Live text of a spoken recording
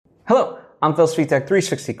Hello, I'm Phil Svitek,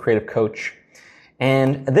 360 Creative Coach,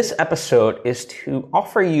 and this episode is to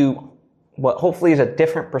offer you what hopefully is a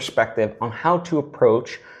different perspective on how to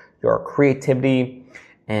approach your creativity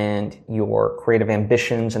and your creative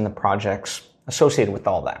ambitions and the projects associated with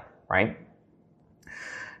all that, right?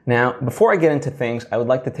 Now, before I get into things, I would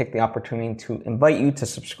like to take the opportunity to invite you to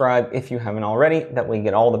subscribe if you haven't already. That way you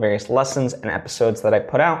get all the various lessons and episodes that I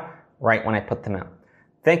put out right when I put them out.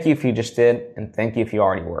 Thank you if you just did, and thank you if you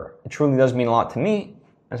already were. It truly does mean a lot to me,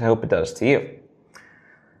 as I hope it does to you.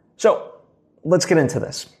 So, let's get into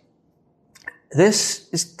this. This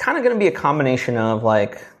is kind of going to be a combination of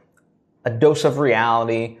like a dose of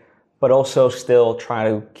reality, but also still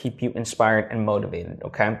try to keep you inspired and motivated,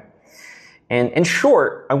 okay? And in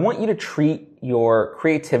short, I want you to treat your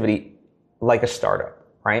creativity like a startup,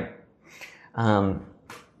 right? And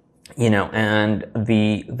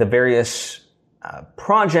the various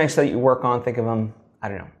projects that you work on, think of them,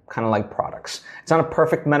 kind of like products. It's not a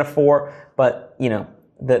perfect metaphor, but,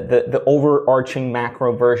 the overarching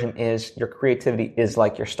macro version is your creativity is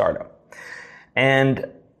like your startup. And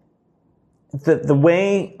the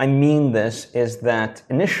way I mean this is that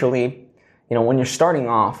initially, when you're starting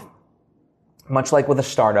off, much like with a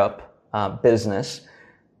startup business,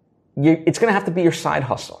 it's going to have to be your side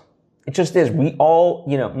hustle. It just is. We all,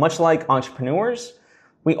 much like entrepreneurs,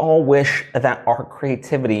 we all wish that our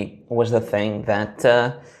creativity was the thing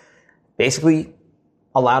that basically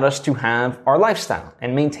allowed us to have our lifestyle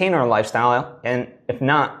and maintain our lifestyle, and if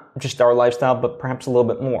not just our lifestyle, but perhaps a little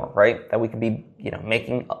bit more, right? That we could be,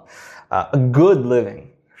 making a good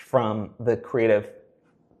living from the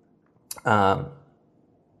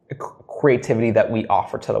creativity that we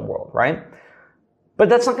offer to the world, right? But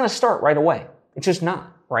that's not going to start right away. It's just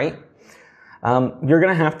not, right? You're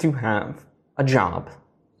going to have a job.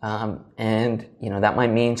 And that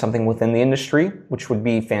might mean something within the industry, which would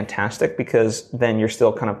be fantastic because then you're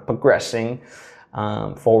still kind of progressing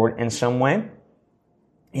forward in some way.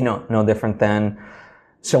 No different than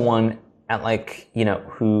someone at let's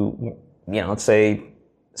say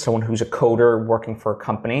someone who's a coder working for a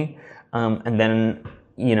company, and then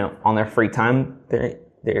on their free time they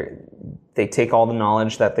take all the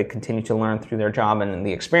knowledge that they continue to learn through their job and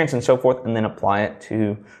the experience and so forth, and then apply it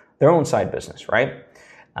to their own side business, right?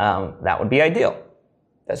 That would be ideal.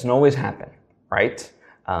 Doesn't always happen, right?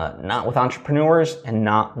 Not with entrepreneurs and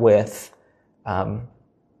not with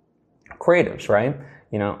creatives, right?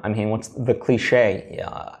 What's the cliche?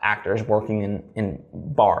 Actors working in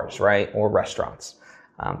bars, right? Or restaurants.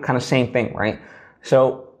 Kind of same thing, right?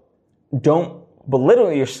 So don't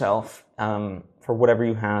belittle yourself for whatever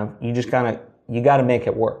you have. You gotta make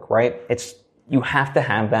it work, right? You have to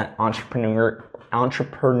have that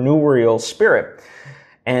entrepreneurial spirit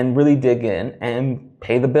and really dig in and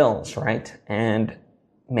pay the bills, right? And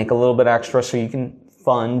make a little bit extra so you can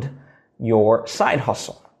fund your side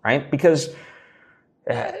hustle, right? Because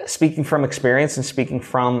speaking from experience and speaking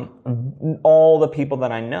from all the people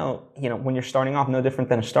that I know, when you're starting off, no different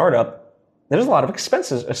than a startup, there's a lot of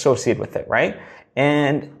expenses associated with it, right?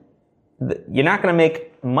 And you're not going to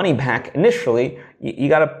make money back initially. You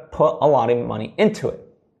got to put a lot of money into it.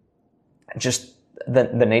 Just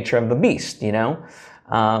the nature of the beast,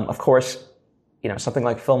 Of course, something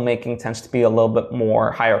like filmmaking tends to be a little bit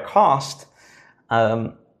more higher cost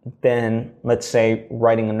than, let's say,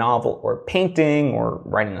 writing a novel or painting or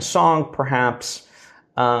writing a song, perhaps.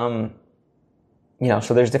 So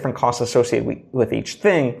there's different costs associated with each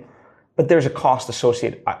thing, but there's a cost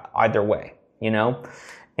associated either way,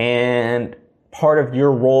 And part of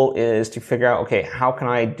your role is to figure out, okay, how can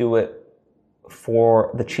I do it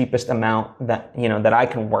for the cheapest amount that that I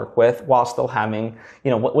can work with while still having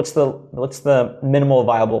what's the minimal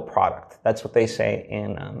viable product? That's what they say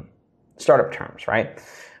in startup terms, right?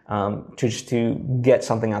 To get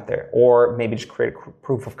something out there, or maybe just create a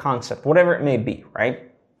proof of concept, whatever it may be, right?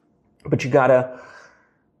 But you gotta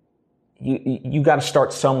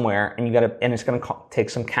start somewhere, and it's gonna take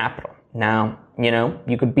some capital. Now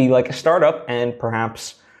you could be like a startup and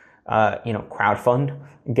perhaps crowdfund,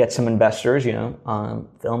 get some investors.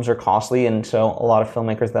 Films are costly, and so a lot of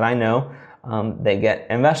filmmakers that I know, they get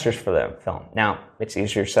investors for their film. Now, it's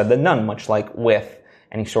easier said than done, much like with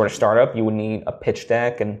any sort of startup. You would need a pitch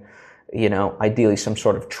deck and, ideally some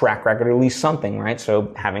sort of track record, or at least something, right?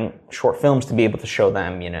 So having short films to be able to show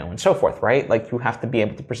them, and so forth, right? Like you have to be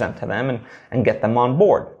able to present to them and get them on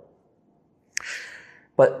board.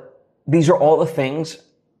 But these are all the things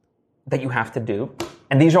that you have to do.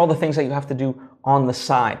 And these are all the things that you have to do on the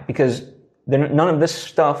side, because none of this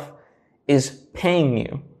stuff is paying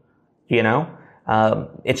you,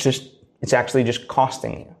 It's actually just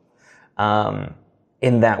costing you.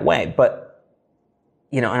 in that way. But,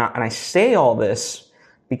 and I say all this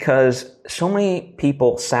because so many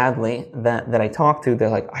people, sadly, that I talk to, they're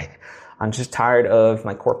like, I'm just tired of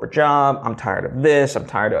my corporate job. I'm tired of this. I'm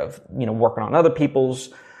tired of, working on other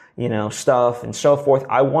people's, stuff and so forth.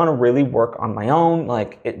 I want to really work on my own.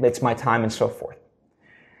 Like it's my time and so forth.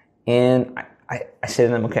 And I say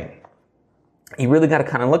to them, okay, you really got to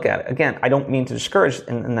kind of look at it. Again, I don't mean to discourage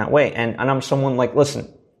in that way. And I'm someone like,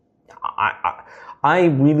 listen, I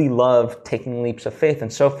really love taking leaps of faith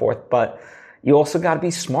and so forth, but you also got to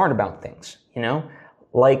be smart about things,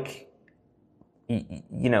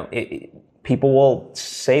 people will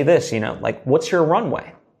say this, like, what's your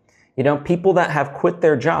runway? People that have quit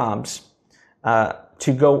their jobs,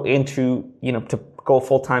 to go into, to go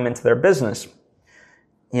full-time into their business,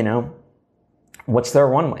 what's their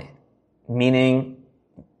runway? Meaning,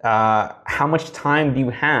 how much time do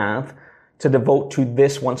you have to devote to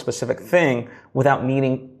this one specific thing without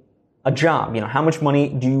needing a job? How much money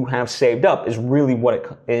do you have saved up is really what it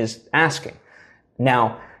is asking.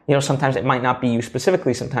 Now, sometimes it might not be you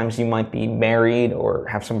specifically. Sometimes you might be married or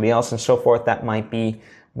have somebody else and so forth that might be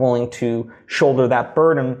willing to shoulder that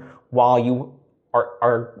burden while you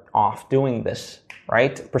are off doing this,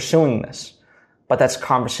 right? Pursuing this. But that's a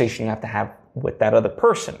conversation you have to have with that other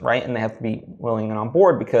person, right? And they have to be willing and on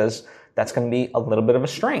board because that's going to be a little bit of a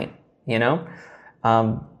strain,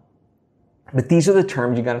 But these are the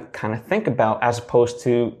terms you got to kind of think about as opposed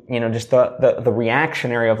to, just the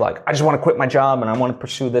reactionary of like, I just want to quit my job and I want to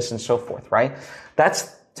pursue this and so forth, right?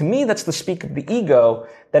 To me, that's the speak of the ego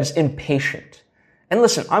that is impatient. And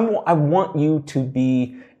listen, I want you to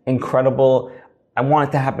be incredible. I want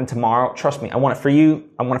it to happen tomorrow. Trust me, I want it for you.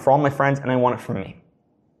 I want it for all my friends and I want it for me.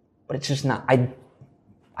 But it's just not, I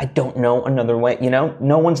don't know another way,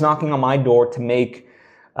 no one's knocking on my door to make,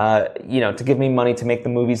 to give me money to make the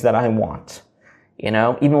movies that I want.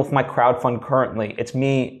 Even with my crowdfund currently, it's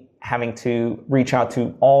me having to reach out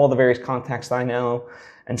to all the various contacts that I know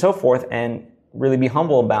and so forth and really be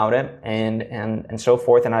humble about it and so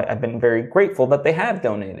forth. And I've been very grateful that they have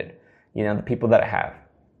donated, the people that I have.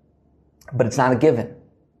 But it's not a given.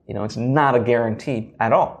 It's not a guarantee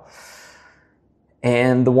at all.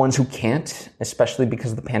 And the ones who can't, especially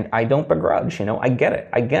because of the pandemic, I don't begrudge, I get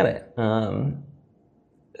it.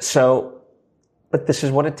 But this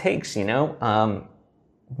is what it takes, no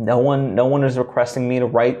one is requesting me to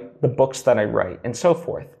write the books that I write and so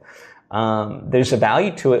forth. There's a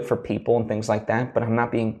value to it for people and things like that, but I'm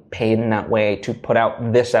not being paid in that way to put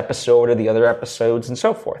out this episode or the other episodes and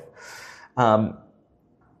so forth.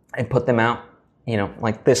 And put them out,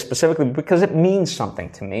 like this specifically because it means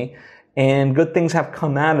something to me and good things have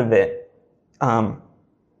come out of it.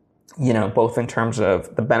 Both in terms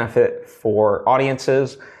of the benefit for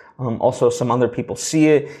audiences, also some other people see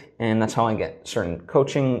it, and that's how I get certain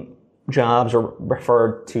coaching jobs or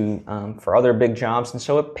referred to for other big jobs, and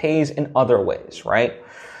so it pays in other ways, right?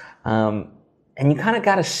 And you kind of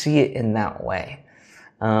got to see it in that way,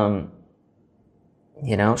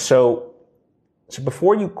 So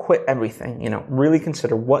before you quit everything, really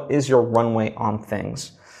consider what is your runway on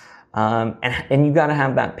things, and you got to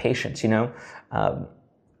have that patience,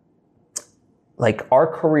 like our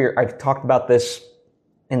career, I've talked about this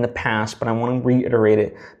in the past, but I want to reiterate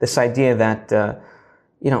it. This idea that,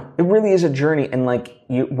 it really is a journey and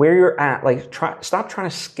where you're at, stop trying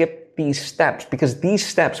to skip these steps because these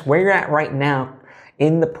steps, where you're at right now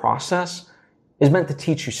in the process is meant to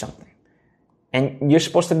teach you something. And you're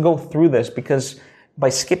supposed to go through this because by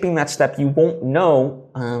skipping that step, you won't know,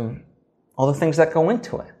 all the things that go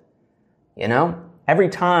into it. Every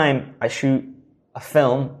time I shoot a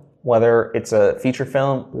film, whether it's a feature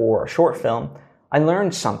film or a short film, I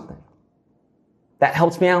learned something that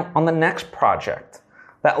helps me out on the next project,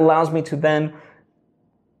 that allows me to then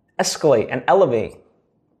escalate and elevate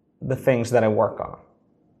the things that I work on,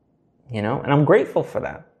 and I'm grateful for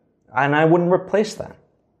that, and I wouldn't replace that.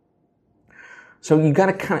 So you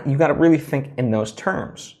gotta really think in those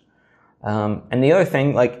terms. And the other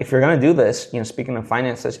thing, if you're gonna do this, speaking of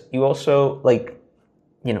finances, you also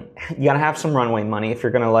you gotta have some runway money if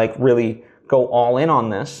you're gonna really go all in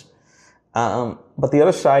on this. But the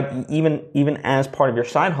other side, even as part of your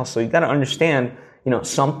side hustle, you got to understand,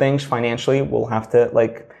 some things financially will have to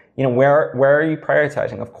where are you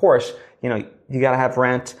prioritizing? Of course, you got to have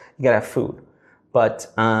rent, you got to have food,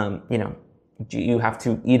 but, do you have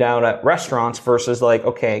to eat out at restaurants versus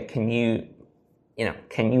okay, can you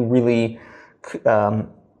really,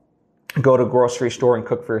 go to a grocery store and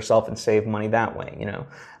cook for yourself and save money that way?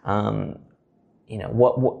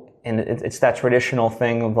 and it's that traditional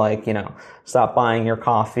thing of like, stop buying your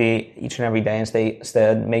coffee each and every day and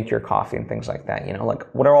instead make your coffee and things like that. Like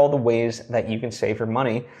what are all the ways that you can save your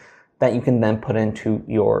money that you can then put into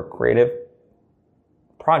your creative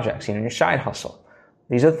projects, your side hustle?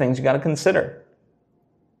 These are the things you got to consider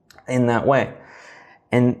in that way.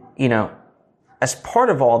 And, as part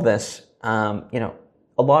of all this, a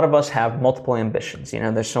lot of us have multiple ambitions.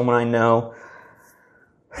 There's someone I know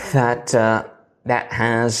that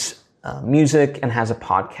has music and has a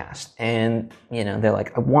podcast, and they're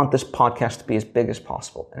like, I want this podcast to be as big as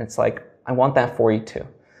possible, and it's like, I want that for you too.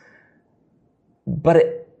 But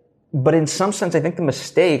in some sense, I think the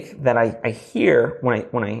mistake that I hear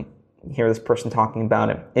when I hear this person talking about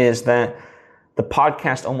it is that the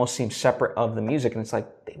podcast almost seems separate of the music, and it's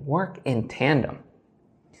like they work in tandem.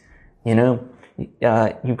 You've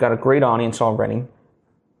got a great audience already,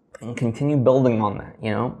 and continue building on that.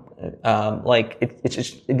 It's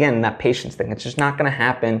just, again, that patience thing. It's just not going to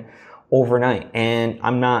happen overnight. And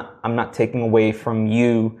I'm not taking away from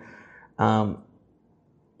you. A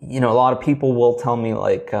lot of people will tell me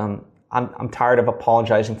like, I'm tired of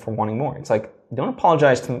apologizing for wanting more. It's like, don't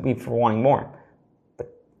apologize to me for wanting more, but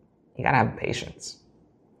you gotta have patience.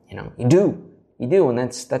 You do, and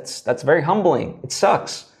that's very humbling. It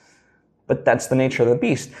sucks, but that's the nature of the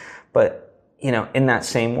beast. But in that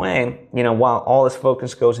same way, while all this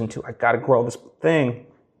focus goes into, I gotta grow this thing,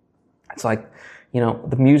 it's like,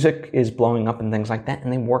 the music is blowing up and things like that,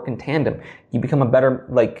 and they work in tandem. You become a better,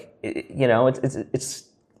 it's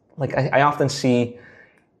like, I often see,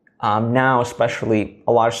 now especially,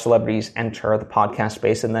 a lot of celebrities enter the podcast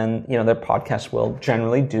space, and then, their podcasts will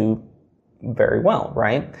generally do very well,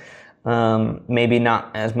 right? Maybe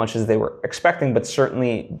not as much as they were expecting, but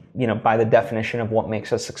certainly, by the definition of what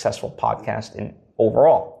makes a successful podcast in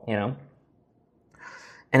overall,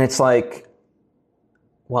 And it's like,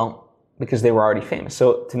 well, because they were already famous.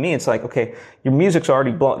 So to me, it's like, okay, your music's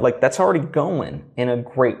already that's already going in a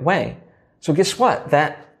great way. So guess what?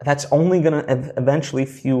 That's only going to eventually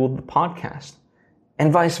fuel the podcast,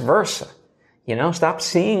 and vice versa. Stop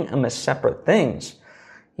seeing them as separate things,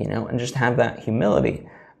 and just have that humility.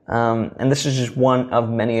 And this is just one of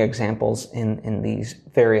many examples in these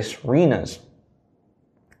various arenas.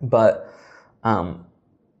 But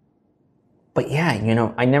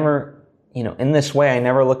yeah, I never, in this way, I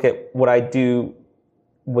never look at what I do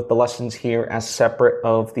with the lessons here as separate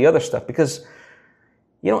of the other stuff, because,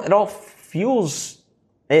 it all fuels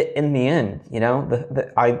it in the end.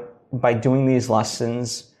 By doing these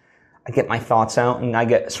lessons, I get my thoughts out and I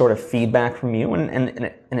get sort of feedback from you, and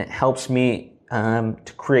it helps me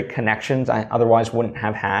to create connections I otherwise wouldn't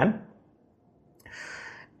have had.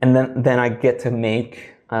 And then I get to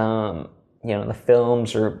make, the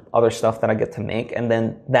films or other stuff that I get to make. And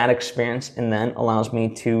then that experience and then allows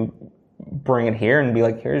me to bring it here and be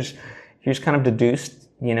like, here's kind of deduced,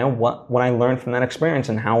 what I learned from that experience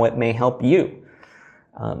and how it may help you.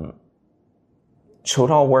 So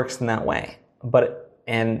it all works in that way.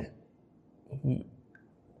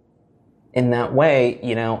 In that way,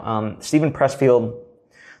 Steven Pressfield,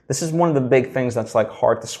 this is one of the big things that's like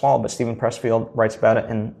hard to swallow, but Steven Pressfield writes about it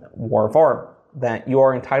in War of Art, that you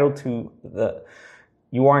are entitled to the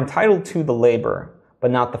labor,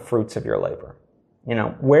 but not the fruits of your labor.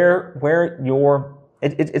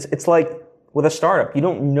 It's like with a startup, you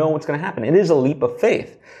don't know what's going to happen. It is a leap of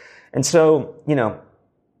faith. And so,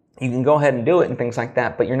 you can go ahead and do it and things like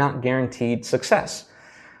that, but you're not guaranteed success.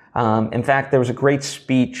 In fact, there was a great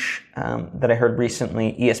speech that I heard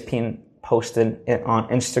recently. ESPN posted it on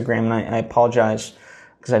Instagram, and I apologize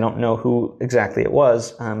because I don't know who exactly it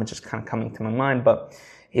was. It's just kind of coming to my mind, but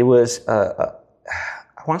it was, I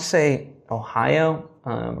want to say Ohio,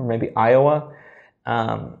 or maybe Iowa,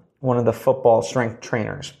 one of the football strength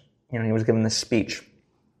trainers. He was giving this speech,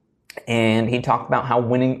 and he talked about how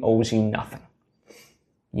winning owes you nothing.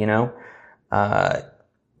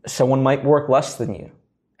 Someone might work less than you,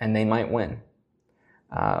 and they might win.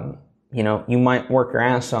 You might work your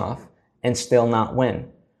ass off and still not win.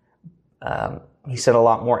 He said a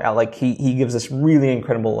lot more, like he gives this really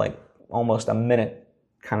incredible, like almost a minute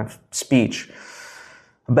kind of speech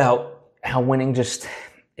about how winning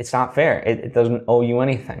it's not fair. It doesn't owe you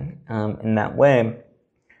anything, in that way.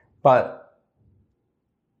 But,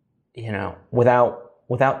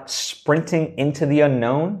 without sprinting into the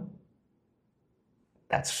unknown,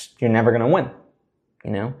 you're never going to win.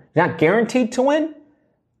 You're not guaranteed to win,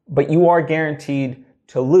 but you are guaranteed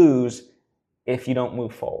to lose if you don't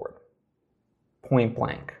move forward. Point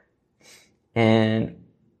blank. And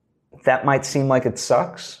that might seem like it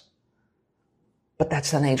sucks, but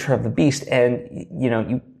that's the nature of the beast. And,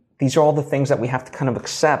 you these are all the things that we have to kind of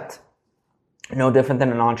accept, no different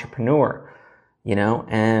than an entrepreneur,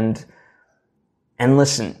 and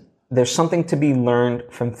listen, there's something to be learned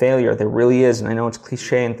from failure. There really is. And I know it's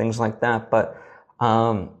cliche and things like that, but,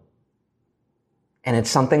 and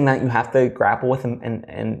it's something that you have to grapple with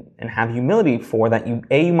and have humility for, that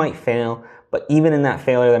you might fail, but even in that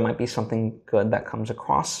failure, there might be something good that comes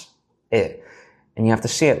across it. And you have to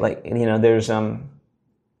see it. Like, there's, on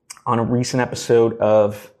a recent episode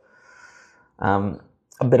of, A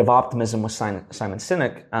Bit of Optimism with Simon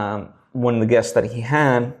Sinek, one of the guests that he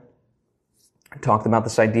had talked about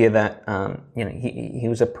this idea that, he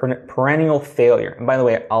was a perennial failure. And by the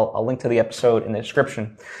way, I'll link to the episode in the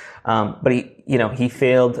description. But he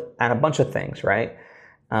failed at a bunch of things, right?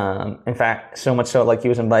 In fact, so much so, like, he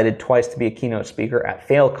was invited twice to be a keynote speaker at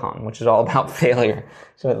FailCon, which is all about failure.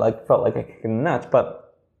 So it felt like a kick in the nuts.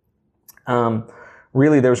 But,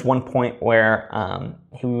 really, there was one point where,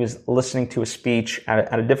 he was listening to a speech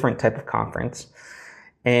at a different type of conference.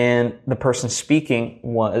 And the person speaking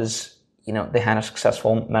was, they had a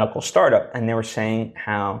successful medical startup, and they were saying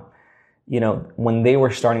how, when they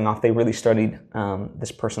were starting off, they really studied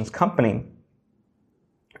this person's company,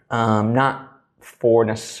 not for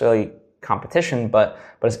necessarily competition, but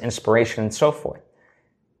as inspiration and so forth.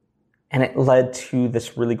 And it led to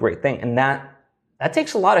this really great thing. And that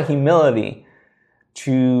takes a lot of humility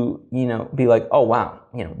to, be like, oh, wow,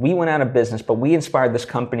 we went out of business, but we inspired this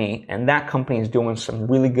company, and that company is doing some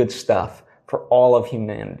really good stuff for all of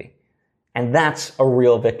humanity. And that's a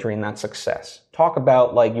real victory, and that's success. Talk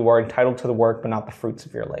about, like, you are entitled to the work, but not the fruits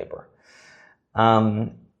of your labor.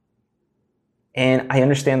 And I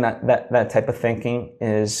understand that type of thinking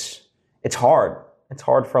it's hard. It's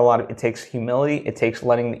hard for it takes humility. It takes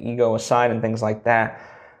letting the ego aside and things like that.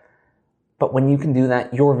 But when you can do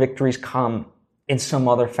that, your victories come in some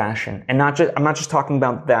other fashion. And I'm not just talking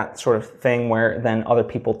about that sort of thing where then other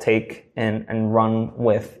people take and run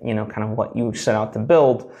with, kind of what you set out to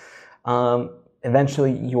build.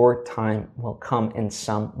 Eventually your time will come in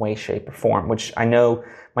some way, shape, or form, which I know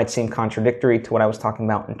might seem contradictory to what I was talking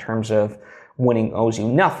about in terms of winning owes you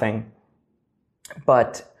nothing.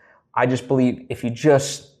 But I just believe if you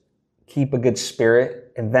just keep a good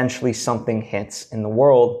spirit, eventually something hits in the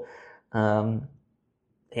world.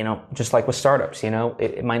 Just like with startups,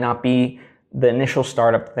 it might not be the initial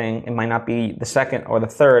startup thing. It might not be the second or the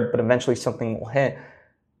third, but eventually something will hit.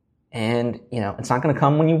 And, it's not going to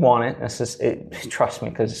come when you want it. That's just it. Trust me,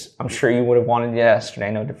 because I'm sure you would have wanted it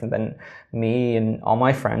yesterday, no different than me and all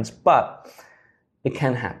my friends, but it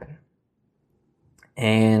can happen.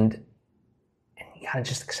 And you got to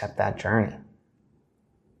just accept that journey.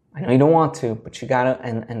 I know you don't want to, but you got to,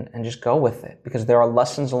 and just go with it, because there are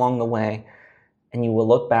lessons along the way, and you will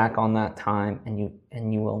look back on that time and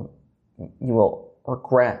you will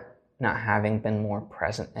regret not having been more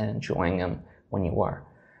present and enjoying them when you were.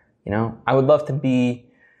 I would love to be,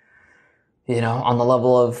 on the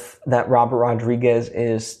level of that Robert Rodriguez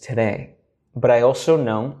is today. But I also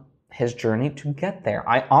know his journey to get there.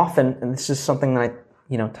 I often, and this is something that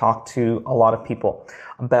I, talk to a lot of people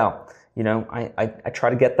about, I try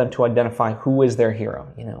to get them to identify who is their hero,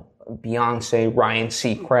 Beyonce, Ryan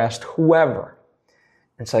Seacrest, whoever.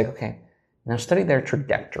 It's like, okay, now study their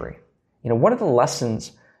trajectory. What are the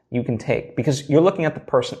lessons you can take? Because you're looking at the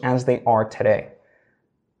person as they are today.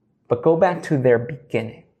 But go back to their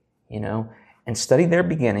beginning, and study their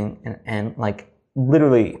beginning and like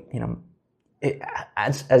literally,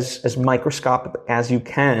 as microscopic as you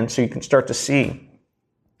can, so you can start to see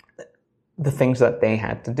the things that they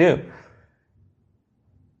had to do,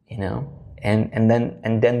 and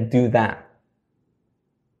then do that.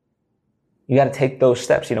 You got to take those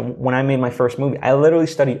steps. When I made my first movie, I literally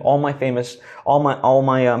studied all my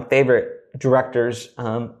favorite directors'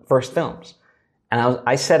 first films. And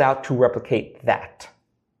I set out to replicate that,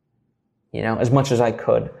 as much as I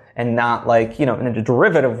could. And not like, in a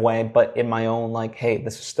derivative way, but in my own, like, hey,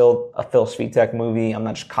 this is still a Phil Svitek movie. I'm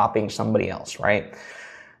not just copying somebody else, right?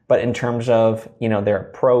 But in terms of, their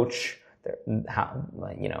approach,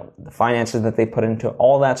 the finances that they put into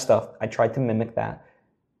all that stuff, I tried to mimic that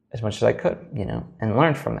as much as I could, and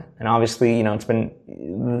learn from it. And obviously, it's been,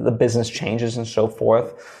 the business changes and so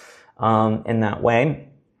forth, in that way.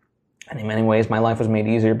 And in many ways, my life was made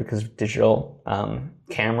easier because of digital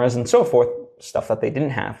cameras and so forth, stuff that they didn't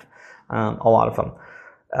have, a lot of them,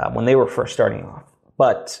 when they were first starting off.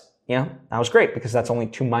 But, that was great because that's only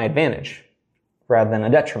to my advantage rather than a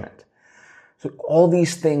detriment. So all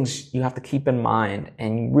these things you have to keep in mind,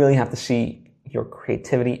 and you really have to see your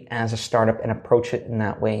creativity as a startup and approach it in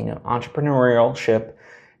that way. Entrepreneurship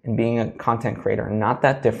and being a content creator are not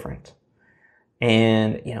that different.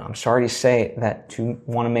 And, I'm sorry to say that to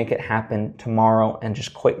want to make it happen tomorrow and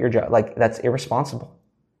just quit your job, like, that's irresponsible.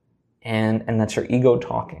 And that's your ego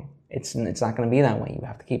talking. It's not going to be that way. You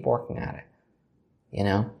have to keep working at it,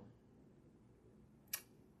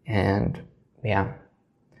 And yeah,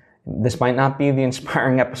 this might not be the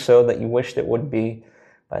inspiring episode that you wished it would be,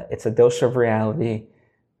 but it's a dose of reality.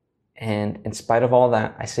 And in spite of all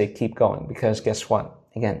that, I say keep going, because guess what?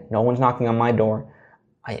 Again, no one's knocking on my door.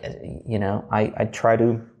 I try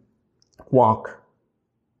to walk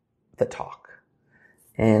the talk.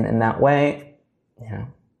 And in that way,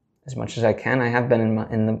 as much as I can, I have been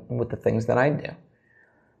with the things that I do.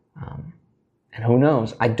 And who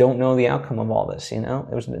knows? I don't know the outcome of all this. It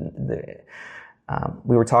was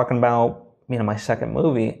we were talking about my second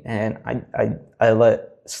movie, and I let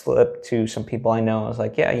slip to some people I know. I was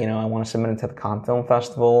like, yeah, I want to submit it to the Cannes Film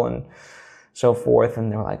Festival and so forth.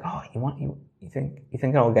 And they were like, oh, you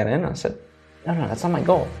think I'll get in? I said, no, that's not my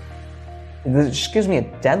goal. It just gives me a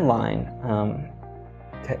deadline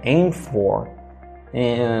to aim for.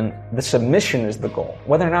 And the submission is the goal.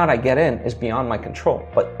 Whether or not I get in is beyond my control.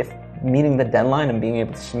 But if meeting the deadline and being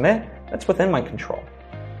able to submit, that's within my control.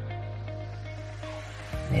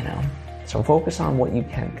 So focus on what you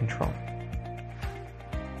can control.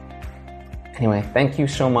 Anyway, thank you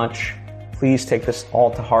so much. Please take this all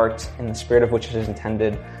to heart in the spirit of which it is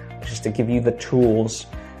intended, which is to give you the tools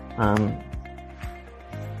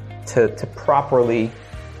to properly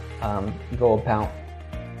go about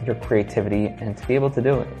your creativity and to be able to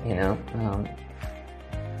do it, in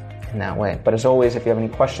that way. But as always, if you have any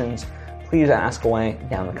questions, please ask away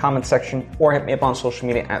down in the comment section or hit me up on social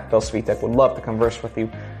media at Bill Svitek. Would love to converse with you.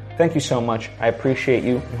 Thank you so much. I appreciate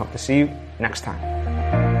you and hope to see you next time.